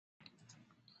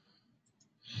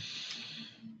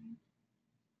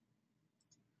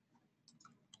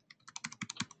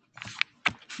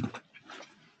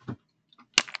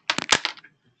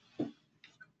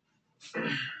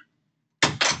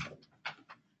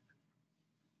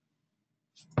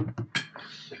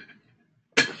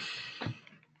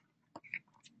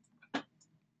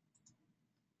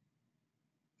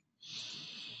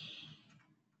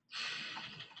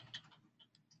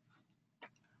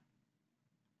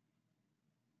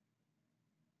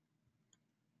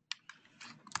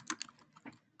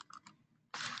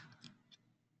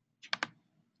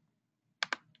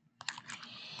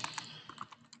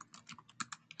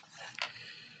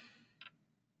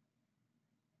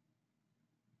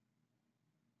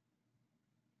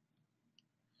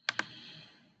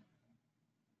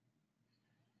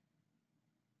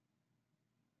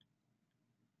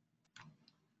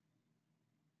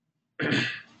The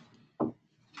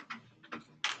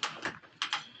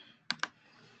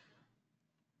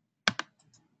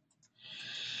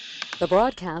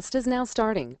broadcast is now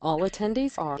starting. All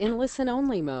attendees are in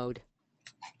listen-only mode.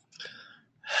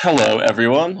 Hello,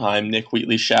 everyone. I'm Nick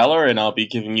Wheatley-Schaller, and I'll be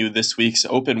giving you this week's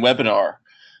open webinar.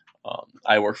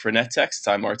 I work for NetText.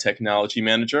 I'm our technology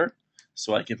manager,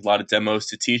 so I give a lot of demos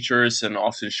to teachers and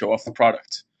often show off the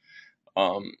product.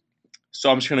 So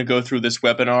I'm just going to go through this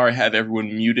webinar. I have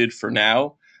everyone muted for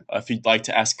now. If you'd like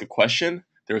to ask a question,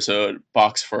 there's a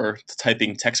box for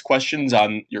typing text questions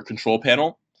on your control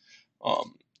panel.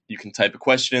 You can type a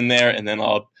question in there, and then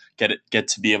I'll get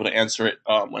to be able to answer it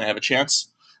when I have a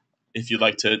chance. If you'd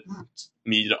like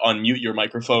me to unmute your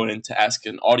microphone and to ask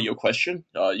an audio question,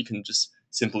 you can just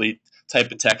simply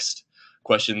type a text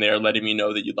question there, letting me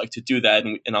know that you'd like to do that,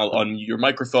 and I'll unmute your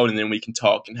microphone, and then we can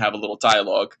talk and have a little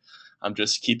dialogue. I'm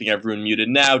just keeping everyone muted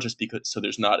now, just because so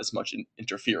there's not as much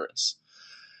interference.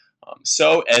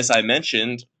 So as I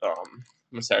mentioned, I'm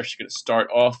actually going to start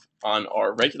off on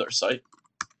our regular site.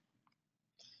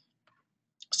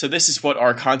 So this is what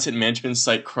our content management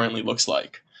site currently looks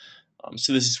like.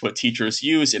 So this is what teachers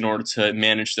use in order to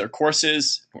manage their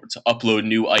courses, in order to upload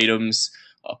new items,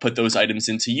 put those items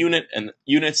into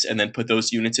units, and then put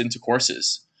those units into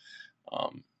courses.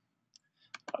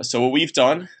 So what we've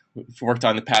worked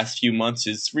on the past few months,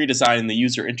 is redesigning the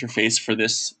user interface for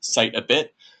this site a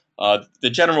bit. The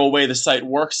general way the site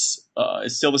works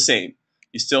is still the same.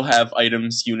 You still have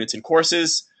items, units, and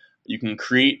courses. You can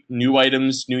create new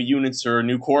items, new units, or a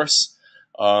new course.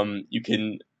 You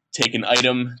can take an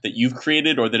item that you've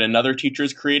created or that another teacher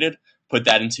has created, put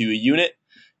that into a unit,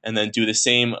 and then do the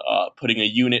same, putting a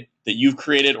unit that you've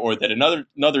created or that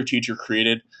another teacher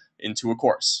created into a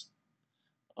course.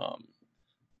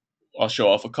 I'll show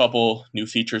off a couple new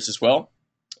features as well,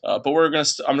 but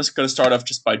I'm just going to start off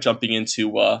just by jumping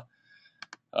into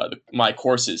my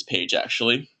courses page,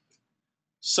 actually.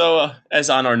 So as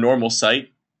on our normal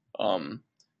site,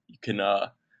 you can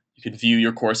view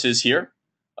your courses here.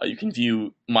 You can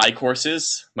view my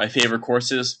courses, my favorite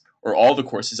courses, or all the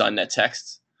courses on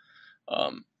NetText.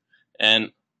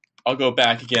 And I'll go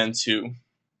back again to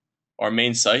our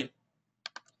main site.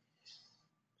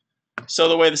 So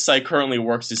the way the site currently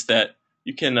works is that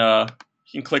you can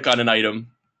click on an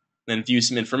item, then view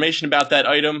some information about that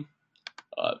item,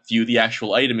 view the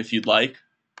actual item if you'd like,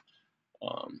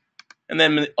 and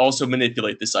then also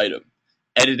manipulate this item.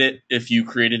 Edit it if you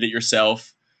created it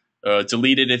yourself,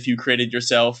 delete it if you created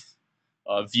yourself,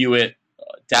 view it,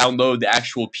 download the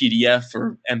actual PDF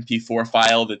or MP4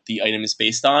 file that the item is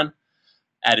based on,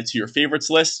 add it to your favorites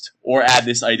list, or add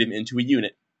this item into a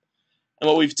unit. And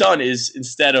what we've done is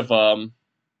instead of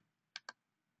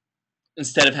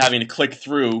having to click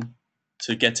through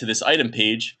to get to this item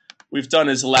page, we've done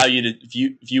is allow you to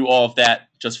view all of that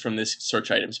just from this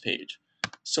search items page.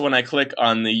 So when I click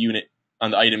on the unit, on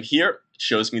the item here, it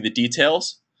shows me the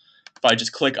details. If I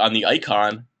just click on the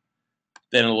icon,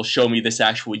 then it will show me this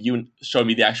actual unit, show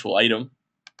me the actual item.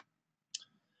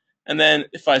 And then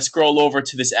if I scroll over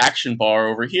to this action bar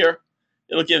over here,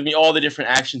 it'll give me all the different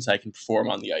actions I can perform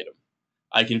on the item.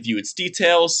 I can view its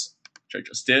details, which I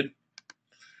just did.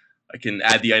 I can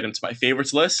add the item to my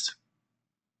favorites list.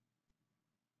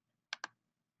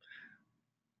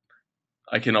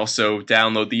 I can also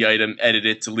download the item, edit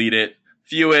it, delete it,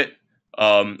 view it.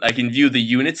 I can view the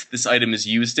units this item is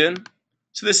used in.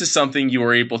 So this is something you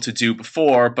were able to do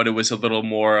before, but it was a little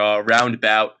more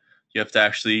roundabout. You have to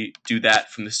actually do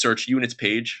that from the search units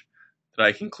page. That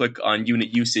I can click on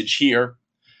unit usage here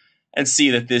and see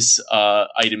that this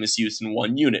item is used in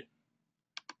one unit.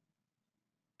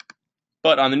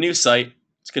 But on the new site,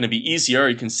 it's going to be easier.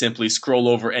 You can simply scroll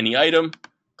over any item,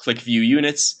 click view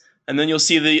units, and then you'll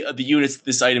see the units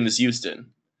this item is used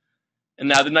in. And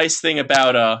now the nice thing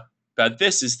about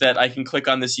this is that I can click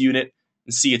on this unit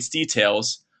and see its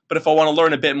details. But if I want to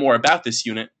learn a bit more about this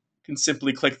unit, I can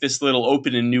simply click this little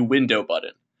open a new window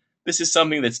button. This is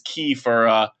something that's key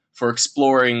for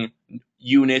exploring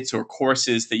units or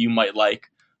courses that you might like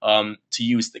to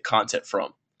use the content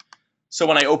from. So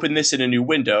when I open this in a new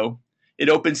window, it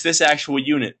opens this actual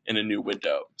unit in a new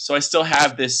window. So I still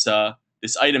have this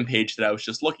this item page that I was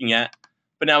just looking at,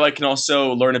 but now I can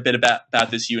also learn a bit about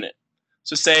this unit.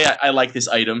 So say I like this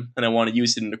item and I want to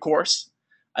use it in a course.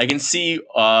 I can see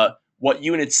what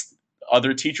units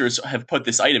other teachers have put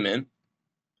this item in.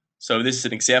 So this is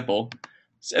an example.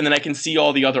 And then I can see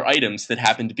all the other items that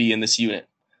happen to be in this unit.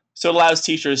 So it allows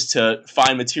teachers to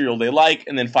find material they like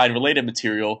and then find related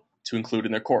material to include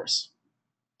in their course.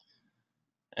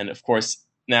 And of course,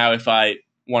 now if I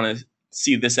want to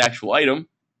see this actual item,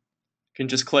 I can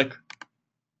just click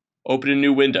open a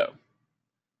new window.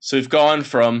 So we've gone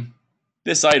from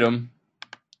this item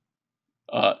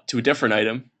to a different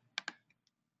item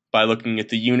by looking at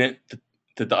the unit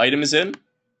that the item is in,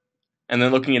 and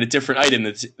then looking at a different item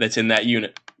that's in that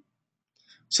unit.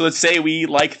 So let's say we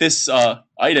like this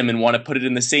item and want to put it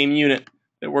in the same unit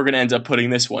that we're going to end up putting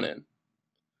this one in.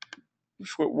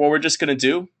 What we're just going to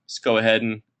do is go ahead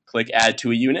and click Add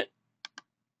to a Unit.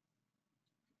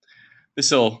 This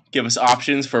will give us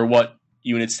options for what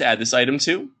units to add this item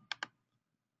to.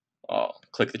 I'll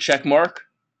click the check mark,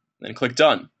 then click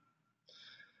Done.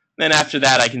 Then after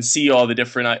that, I can see all the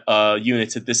different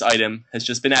units that this item has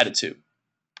just been added to.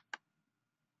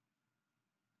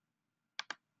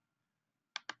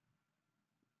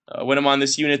 When I'm on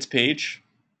this units page,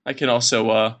 I can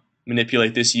also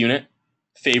manipulate this unit,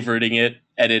 favoriting it,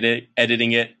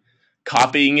 editing it,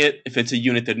 copying it if it's a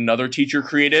unit that another teacher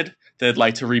created that I'd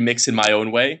like to remix in my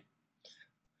own way.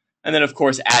 And then, of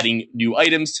course, adding new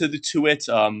items to it,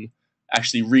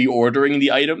 actually reordering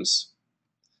the items.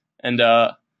 And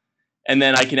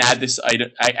then I can add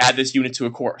this unit to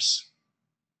a course.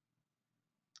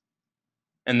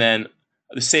 And then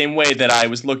the same way that I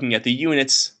was looking at the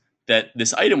units that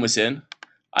this item was in,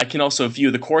 I can also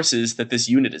view the courses that this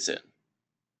unit is in.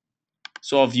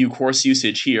 So I'll view course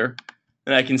usage here,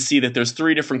 and I can see that there's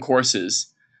 3 different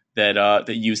courses that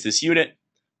use this unit.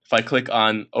 If I click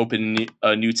on Open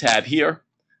a New Tab here,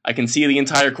 I can see the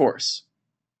entire course.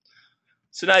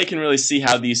 So now you can really see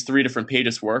how these 3 different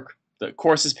pages work. The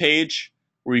courses page,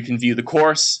 where you can view the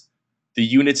course, the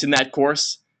units in that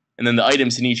course, and then the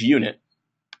items in each unit.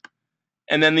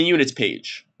 And then the units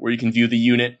page, where you can view the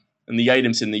unit and the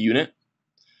items in the unit.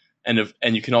 And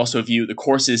you can also view the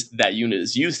courses that unit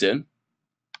is used in.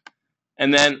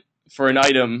 And then for an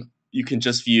item, you can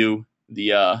just view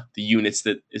the units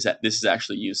that this is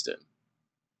actually used in.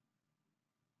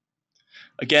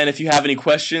 Again, if you have any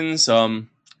questions,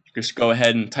 just go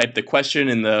ahead and type the question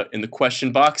in the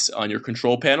question box on your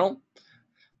control panel.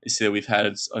 You see that we've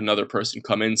had another person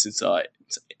come in since I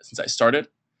started,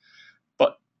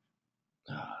 but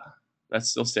that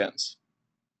still stands.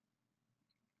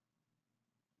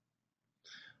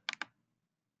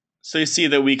 So you see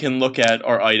that we can look at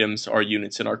our items, our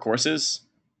units in our courses.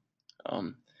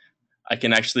 I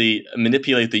can actually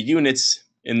manipulate the units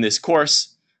in this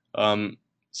course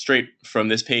straight from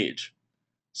this page.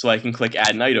 So I can click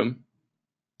Add an Item,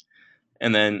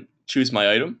 and then choose my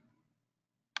item.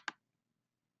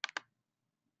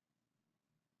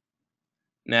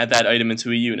 And add that item into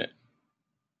a unit.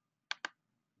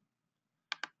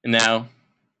 And now,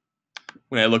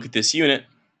 when I look at this unit,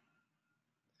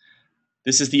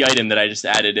 this is the item that I just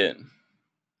added in.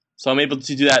 So I'm able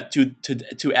to do that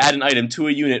to add an item to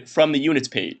a unit from the units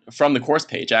page, from the course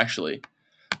page actually.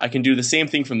 I can do the same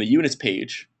thing from the units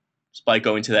page just by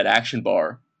going to that action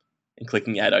bar and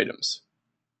clicking Add Items.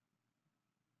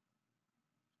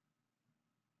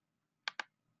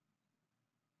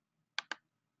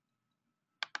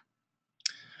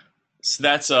 So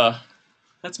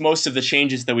that's most of the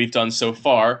changes that we've done so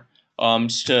far.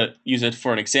 Just to use it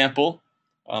for an example,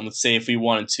 let's say if we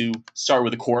wanted to start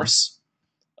with a course,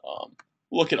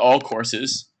 look at all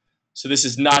courses. So this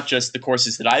is not just the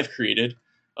courses that I've created,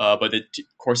 but the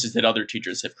courses that other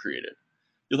teachers have created.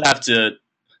 You'll have to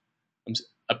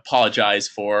apologize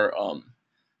for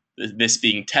this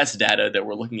being test data that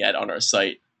we're looking at on our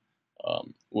site.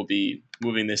 We'll be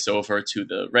moving this over to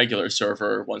the regular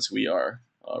server once we are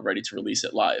ready to release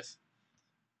it live.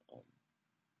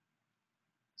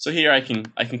 So here I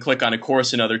can click on a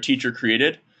course another teacher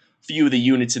created, view the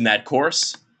units in that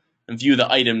course, and view the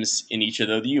items in each of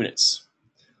the units.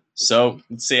 So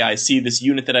let's say I see this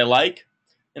unit that I like,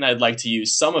 and I'd like to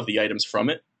use some of the items from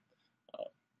it.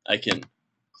 I can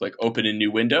click Open a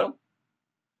New Window,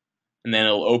 and then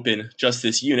it'll open just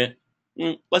this unit.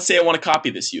 Let's say I want to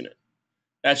copy this unit.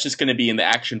 That's just going to be in the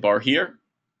action bar here.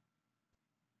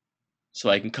 So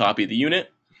I can copy the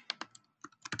unit,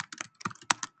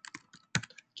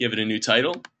 give it a new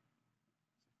title,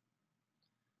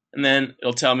 and then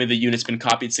it'll tell me the unit's been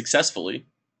copied successfully.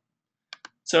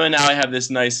 So now I have this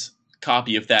nice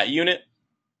copy of that unit.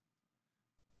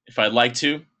 If I'd like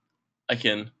to, I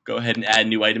can go ahead and add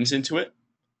new items into it,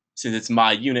 since it's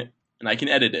my unit, and I can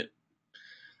edit it.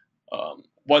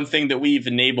 One thing that we've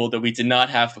enabled that we did not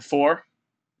have before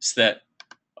is that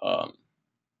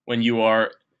when you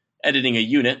are editing a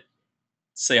unit,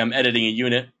 say I'm editing a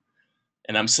unit,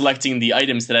 and I'm selecting the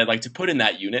items that I'd like to put in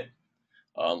that unit,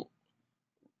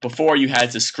 before you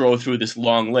had to scroll through this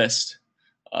long list,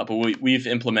 but what we've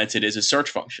implemented is a search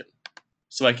function.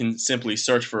 So I can simply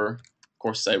search for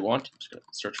courses I want. I'm just going to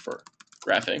search for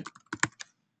graphing.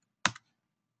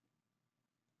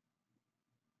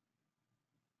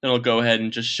 Then it'll go ahead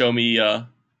and just show me the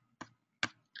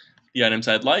items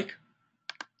I'd like.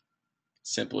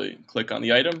 Simply click on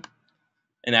the item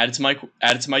and add it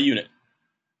to my unit.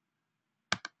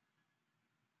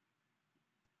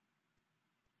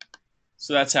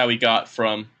 So that's how we got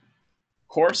from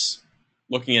course,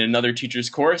 looking at another teacher's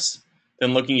course,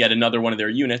 then looking at another one of their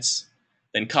units,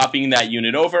 then copying that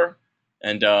unit over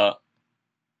and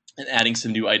adding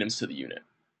some new items to the unit.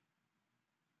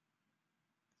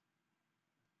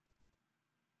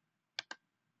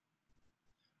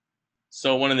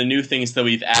 So one of the new things that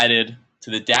we've added to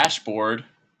the dashboard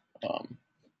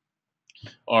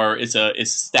is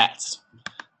stats.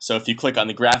 So if you click on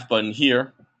the graph button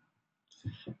here,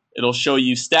 it'll show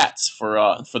you stats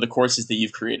for the courses that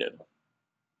you've created.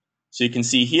 So you can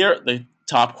see here the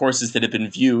top courses that have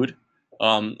been viewed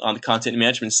on the content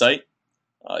management site.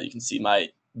 You can see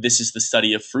This is the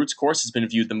Study of Fruits course has been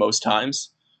viewed the most times.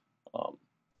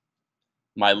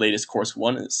 My latest course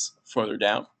 1 is further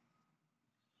down.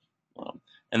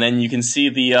 And then you can see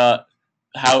the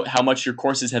how much your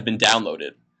courses have been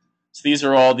downloaded. So these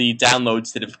are all the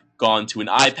downloads that have gone to an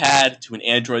iPad, to an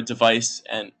Android device,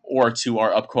 or to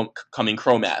our upcoming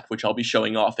Chrome app, which I'll be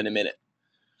showing off in a minute.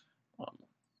 You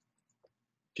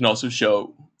can also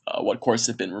show what courses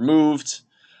have been removed,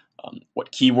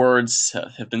 what keywords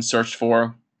have been searched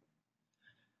for.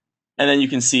 And then you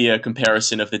can see a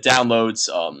comparison of the downloads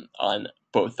on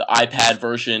both the iPad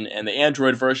version and the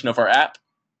Android version of our app.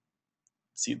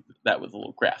 See that with the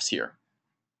little graphs here.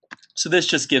 So this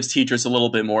just gives teachers a little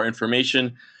bit more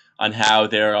information on how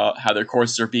their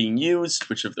courses are being used,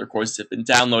 which of their courses have been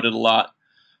downloaded a lot.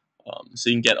 So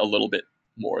you can get a little bit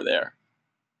more there.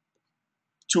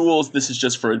 Tools, this is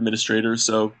just for administrators,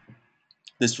 so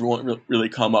this won't really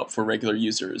come up for regular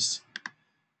users.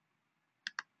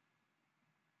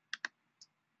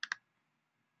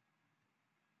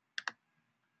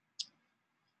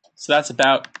 So that's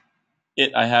about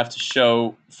it I have to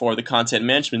show for the content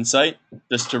management site.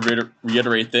 Just to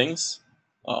reiterate things,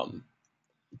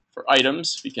 for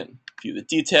items, we can view the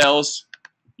details,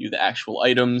 view the actual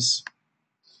items,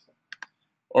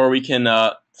 or we can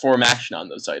form action on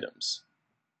those items,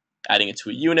 adding it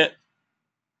to a unit,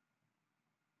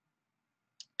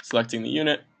 selecting the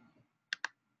unit,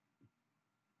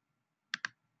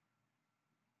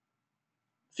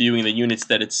 viewing the units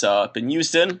that it's been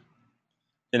used in,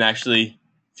 then actually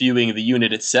viewing the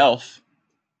unit itself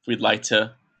if we'd like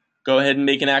to go ahead and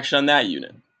make an action on that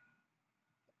unit,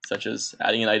 such as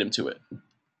adding an item to it.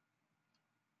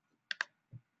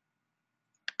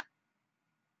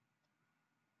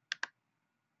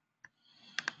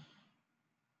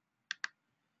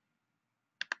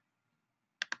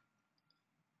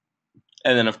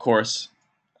 And then, of course,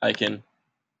 I can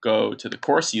go to the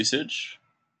course usage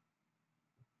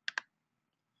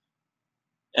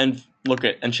and look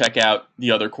at and check out the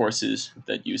other courses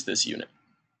that use this unit.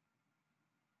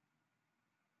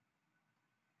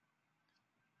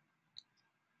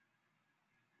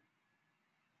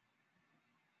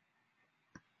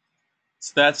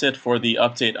 So that's it for the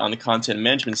update on the content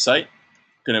management site.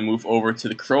 I'm going to move over to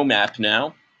the Chrome app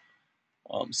now.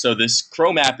 So this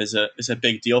Chrome app is a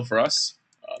big deal for us.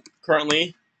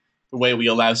 Currently, the way we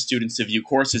allow students to view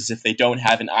courses if they don't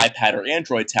have an iPad or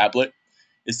Android tablet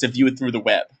is to view it through the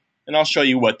web. And I'll show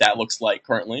you what that looks like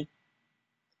currently.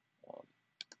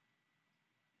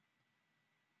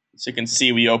 So you can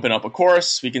see we open up a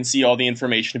course. We can see all the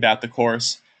information about the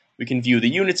course. We can view the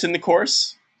units in the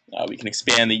course. We can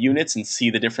expand the units and see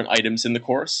the different items in the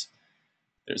course.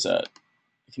 You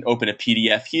can open a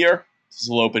PDF here. This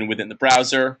will open within the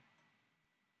browser.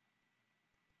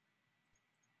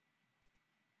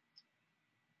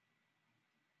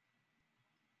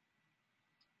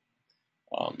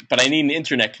 But I need an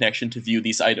internet connection to view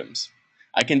these items.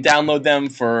 I can download them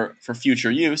for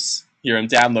future use. Here I'm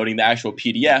downloading the actual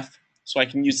PDF, so I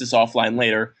can use this offline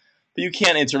later. But you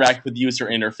can't interact with the user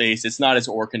interface. It's not as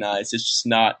organized. It's just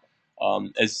not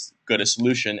as good a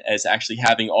solution as actually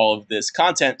having all of this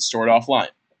content stored offline.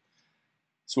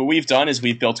 So what we've done is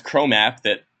we've built a Chrome app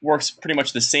that works pretty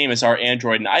much the same as our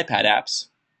Android and iPad apps.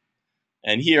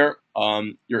 And here,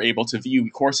 you're able to view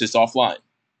courses offline.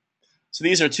 So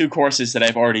these are 2 courses that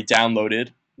I've already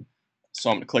downloaded. So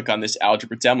I'm going to click on this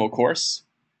algebra demo course.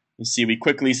 You see we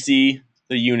quickly see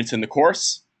the units in the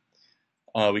course.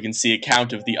 We can see a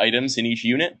count of the items in each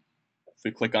unit. If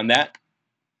we click on that,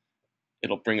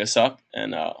 it'll bring us up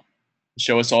and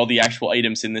show us all the actual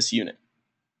items in this unit.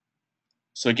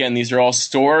 So again, these are all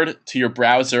stored to your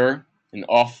browser in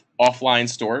offline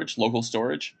storage, local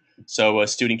storage. So a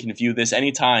student can view this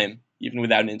anytime, even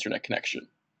without an internet connection.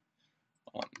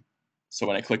 So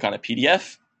when I click on a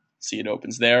PDF, See, it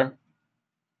opens there.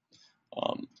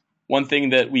 One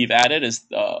thing that we've added is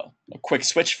a quick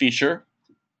switch feature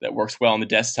that works well on the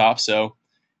desktop. So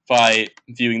if I'm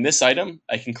viewing this item,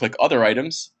 I can click Other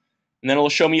Items, and then it will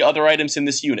show me other items in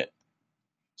this unit.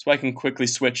 So I can quickly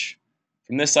switch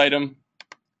from this item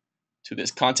to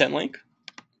this content link,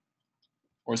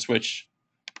 or switch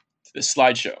to this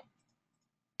slideshow.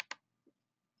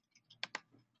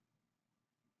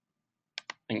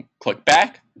 And click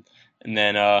back, and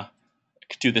then I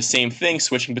could do the same thing,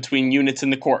 switching between units in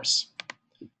the course.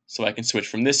 So I can switch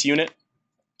from this unit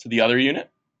to the other unit,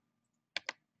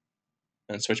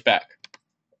 and switch back.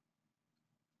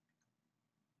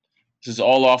 This is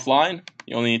all offline.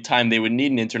 The only time they would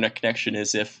need an internet connection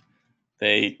is if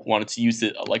they wanted to use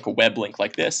it like a web link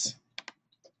like this.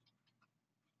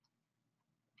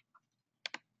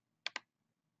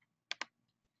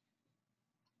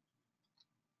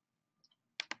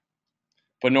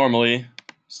 But normally,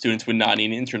 students would not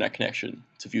need an internet connection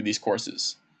to view these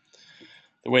courses.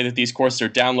 The way that these courses are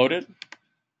downloaded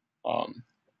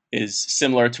is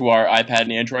similar to our iPad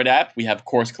and Android app. We have a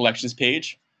course collections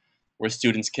page where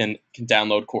students can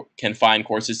find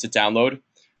courses to download.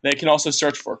 They can also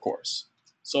search for a course.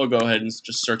 So I'll go ahead and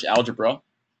just search algebra,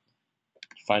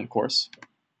 find a course.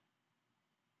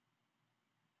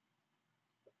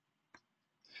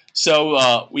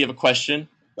 So we have a question.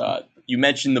 You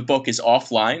mentioned the book is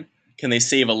offline. Can they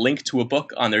save a link to a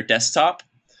book on their desktop?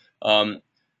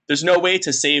 There's no way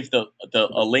to save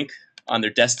a link on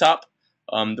their desktop.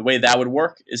 The way that would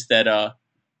work is that,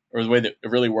 or the way that it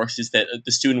really works is that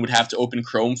the student would have to open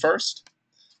Chrome first,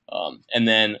 and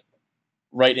then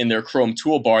right in their Chrome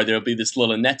toolbar there will be this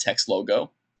little NetText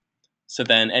logo. So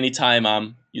then anytime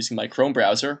I'm using my Chrome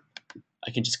browser,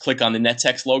 I can just click on the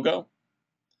NetText logo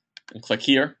and click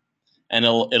here, and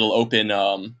it'll open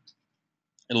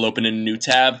in a new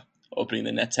tab, opening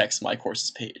the NetText My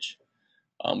Courses page.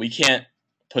 We can't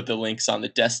put the links on the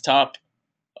desktop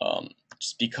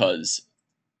just because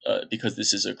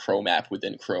this is a Chrome app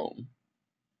within Chrome.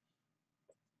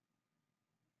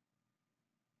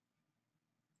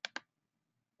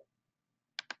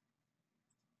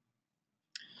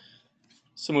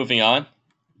 So moving on,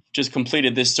 just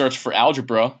completed this search for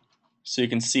algebra, so you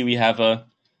can see we have a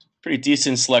pretty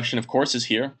decent selection of courses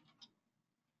here.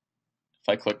 If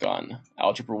I click on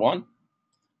Algebra 1,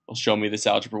 it'll show me this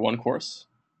Algebra 1 course.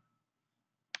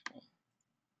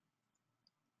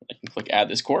 I can click Add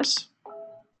this course.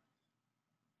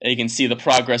 And you can see the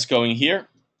progress going here.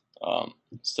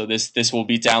 So this will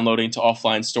be downloading to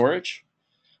offline storage.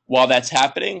 While that's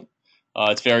happening,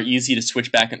 it's very easy to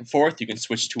switch back and forth. You can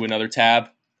switch to another tab.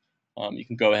 You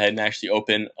can go ahead and actually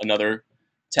open another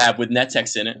tab with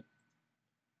NetText in it.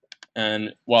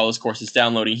 And while this course is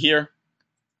downloading here,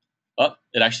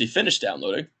 it actually finished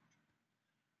downloading.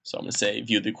 So I'm going to say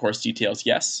View the course details,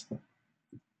 yes.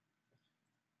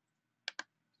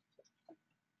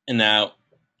 And now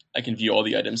I can view all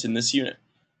the items in this unit.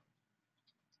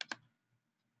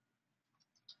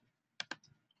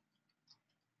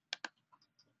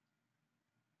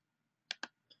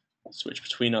 Switch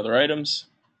between other items.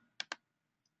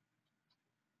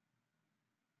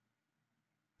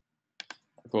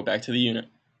 Go back to the unit.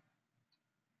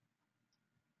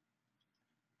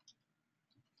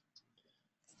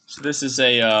 So this is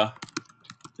a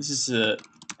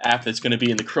app that's going to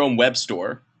be in the Chrome Web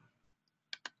Store.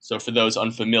 So for those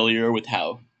unfamiliar with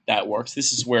how that works,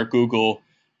 this is where Google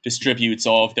distributes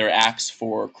all of their apps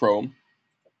for Chrome.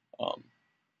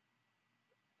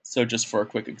 So just for a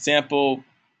quick example,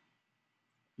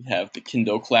 we have the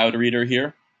Kindle Cloud Reader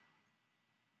here.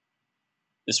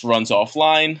 This runs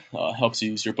offline, helps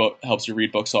you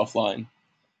read books offline.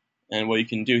 And what you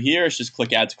can do here is just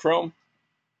click Add to Chrome,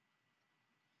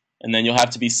 and then you'll have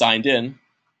to be signed in.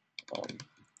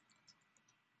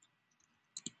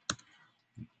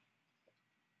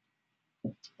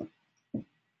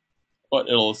 But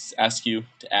it'll ask you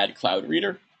to add Cloud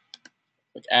Reader.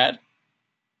 Click Add,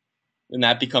 and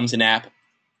that becomes an app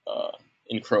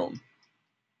in Chrome.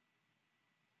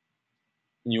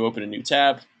 And you open a new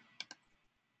tab.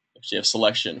 You have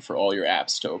selection for all your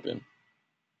apps to open.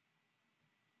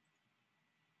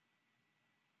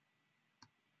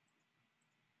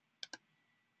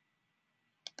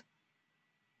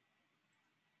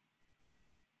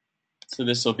 So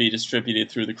this will be distributed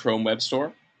through the Chrome Web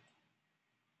Store.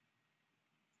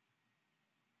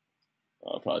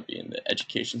 It'll probably be in the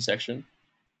education section.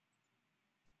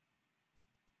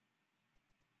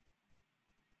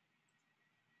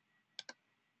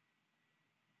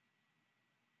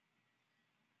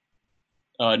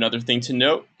 Another thing to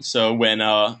note, so when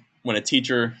when a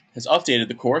teacher has updated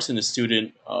the course and the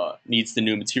student needs the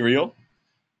new material,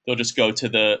 they'll just go to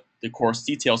the course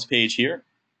details page here,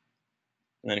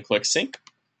 and then click Sync.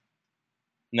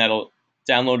 And that'll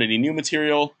download any new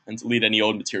material and delete any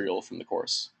old material from the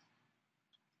course.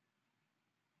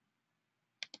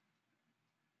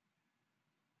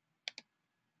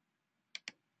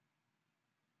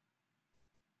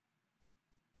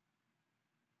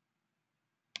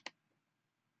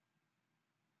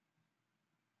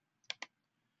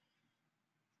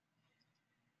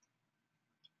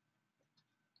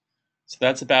 So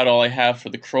that's about all I have for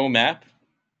the Chrome app.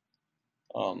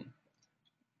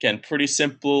 Again, pretty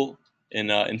simple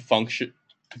in function,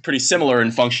 pretty similar in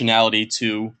functionality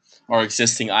to our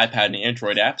existing iPad and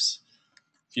Android apps.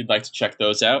 If you'd like to check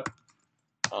those out,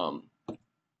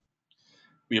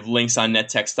 we have links on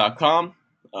nettext.com.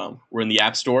 We're in the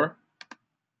App Store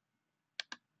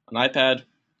on iPad.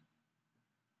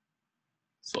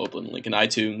 So open the link in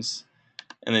iTunes,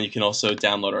 and then you can also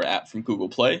download our app from Google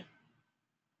Play.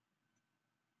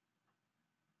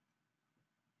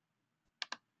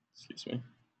 Excuse me.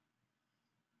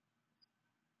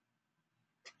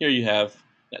 Here you have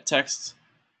NetText.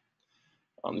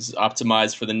 This is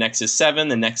optimized for the Nexus 7,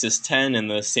 the Nexus 10, and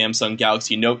the Samsung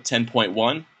Galaxy Note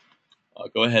 10.1.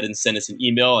 Go ahead and send us an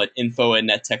email at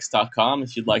info@nettext.com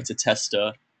if you'd like to test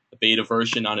a beta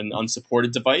version on an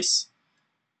unsupported device.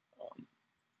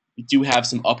 We do have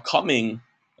some upcoming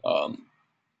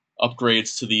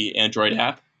upgrades to the Android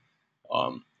app.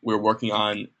 We're working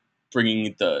on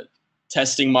bringing the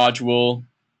testing module,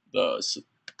 the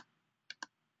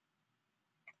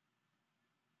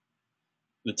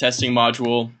testing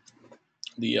module,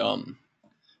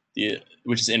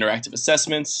 which is interactive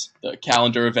assessments, the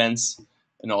calendar events,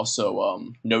 and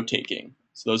also note taking.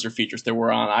 So those are features that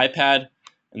were on iPad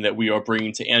and that we are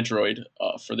bringing to Android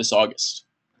for this August.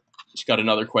 Just got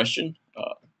another question.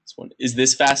 This one: is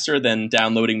this faster than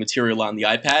downloading material on the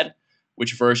iPad?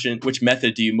 Which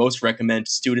method do you most recommend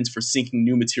to students for syncing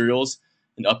new materials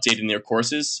and updating their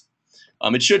courses?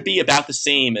 It should be about the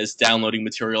same as downloading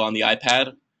material on the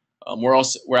iPad.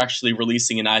 We're actually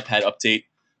releasing an iPad update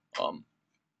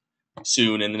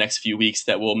soon in the next few weeks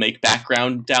that will make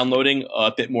background downloading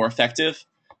a bit more effective.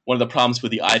 One of the problems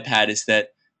with the iPad is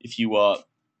that if you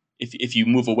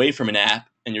move away from an app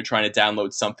and you're trying to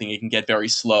download something, it can get very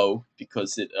slow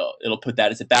because it'll put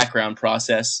that as a background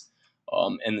process,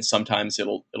 and sometimes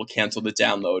it'll cancel the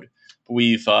download.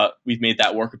 But we've made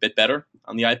that work a bit better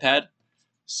on the iPad,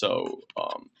 so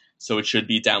it should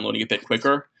be downloading a bit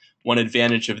quicker. One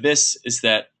advantage of this is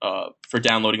that for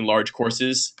downloading large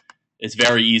courses, it's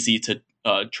very easy to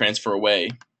transfer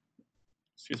away.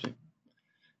 Excuse me.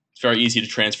 It's very easy to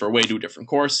transfer away to a different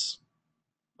course,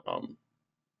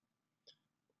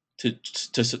 to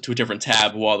a different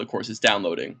tab while the course is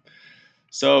downloading.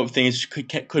 So things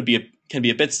can be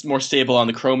a bit more stable on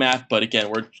the Chrome app, but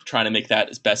again, we're trying to make that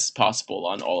as best as possible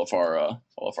on all of our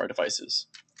devices.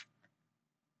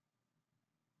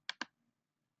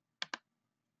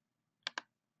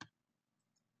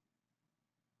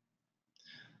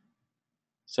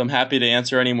 So I'm happy to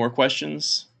answer any more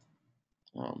questions.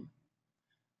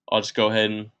 I'll just go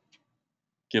ahead and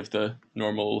give the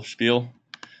normal spiel.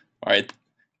 All right.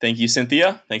 Thank you,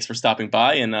 Cynthia. Thanks for stopping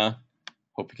by, and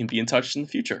hope we can be in touch in the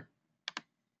future.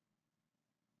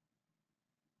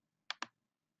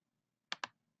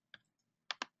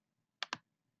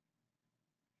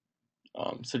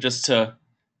 So just to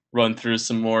run through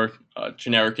some more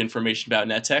generic information about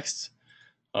NetText.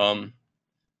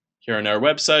 Here on our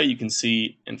website, you can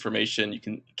see information. You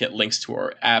can get links to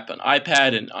our app on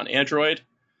iPad and on Android.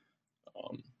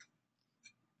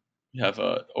 You have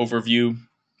an overview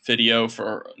video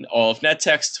for all of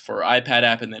NetText, for our iPad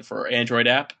app, and then for our Android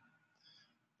app.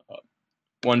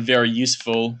 One very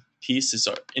useful piece is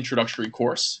our introductory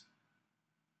course.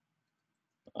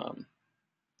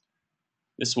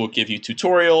 This will give you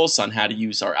tutorials on how to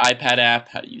use our iPad app,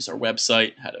 how to use our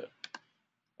website, how to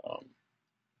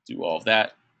do all of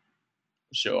that.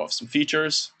 Show off some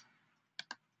features.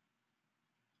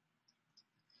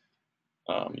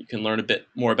 You can learn a bit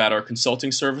more about our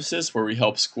consulting services, where we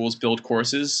help schools build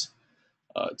courses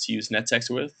to use NetText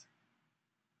with.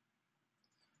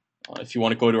 If you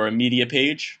want to go to our media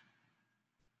page,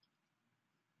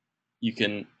 you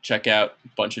can check out a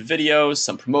bunch of videos,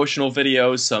 some promotional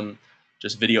videos, some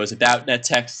just videos about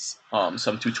NetText,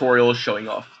 some tutorials showing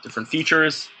off different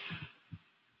features.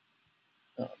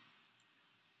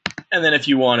 And then if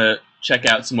you want to check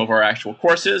out some of our actual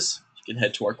courses, you can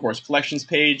head to our course collections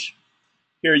page.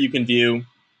 Here you can view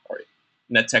our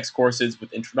NetText courses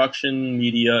with introduction,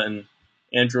 media, and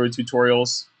Android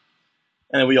tutorials.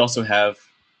 And then we also have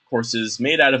courses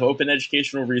made out of open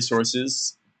educational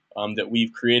resources that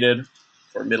we've created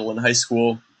for middle and high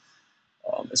school,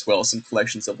 as well as some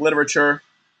collections of literature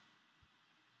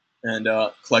and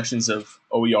collections of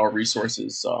OER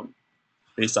resources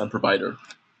based on provider.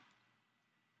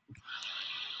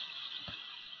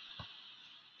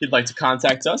 If you'd like to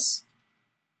contact us,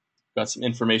 we've got some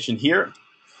information here.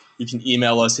 You can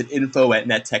email us at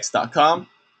info@nettext.com.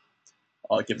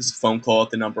 Give us a phone call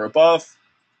at the number above.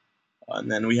 And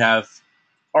then we have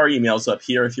our emails up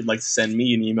here. If you'd like to send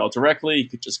me an email directly, you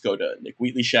could just go to Nick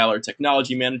Wheatley Schaller,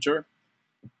 Technology Manager.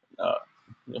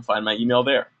 You'll find my email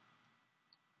there.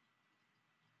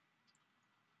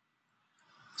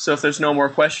 So if there's no more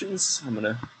questions, I'm going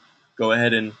to go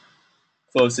ahead and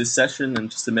close this session in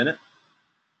just a minute.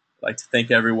 I'd like to thank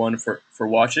everyone for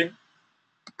watching.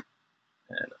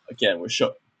 And again, we're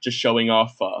just showing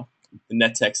off the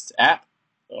NetText app,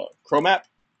 Chrome app,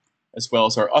 as well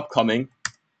as our upcoming,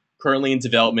 currently in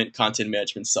development content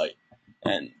management site.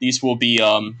 And these will be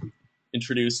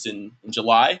introduced in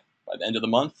July, by the end of the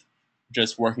month.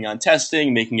 Just working on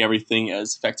testing, making everything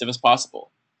as effective as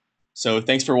possible. So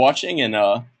thanks for watching, and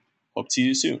hope to see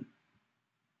you soon.